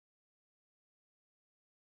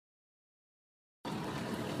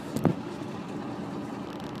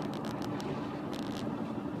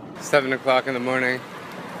7 o'clock in the morning.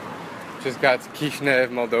 Just got to Chisinau,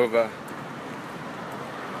 Moldova.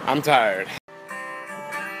 I'm tired.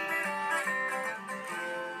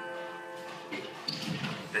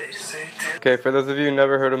 Okay, for those of you who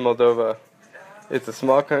never heard of Moldova, it's a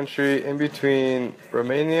small country in between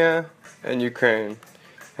Romania and Ukraine.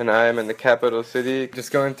 And I am in the capital city.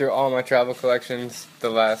 Just going through all my travel collections the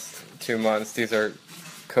last 2 months. These are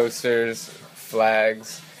coasters,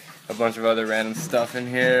 flags, a bunch of other random stuff in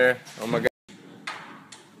here. Oh my god.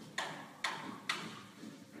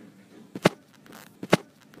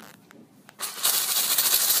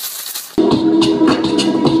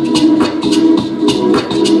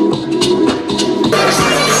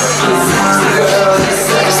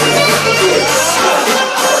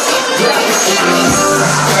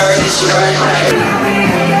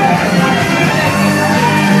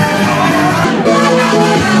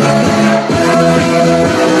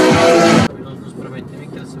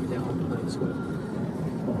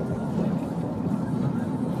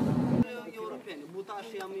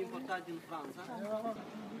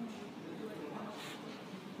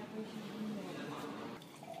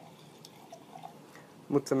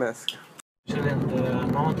 Mulțumesc. In the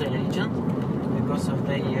mountain region because of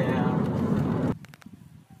the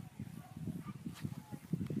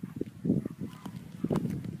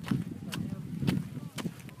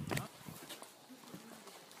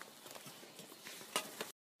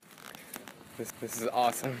This is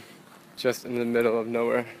awesome. Just in the middle of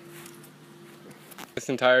nowhere. This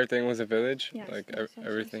entire thing was a village? Yes, like yes,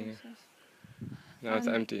 everything. yes. Now it's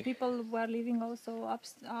empty. People were living also up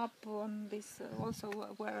on this also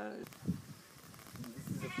where. this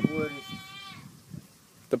is the poorest.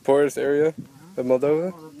 The poorest area of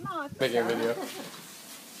Moldova? No, Making a video.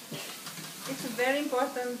 it's a very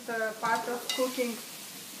important part of cooking.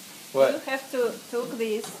 What? You have to cook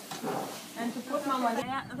this and to put mama.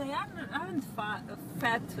 They aren't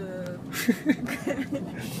fat.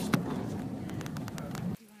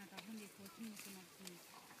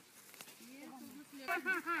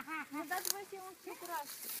 Dați-vă și un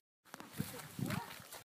cukuraș.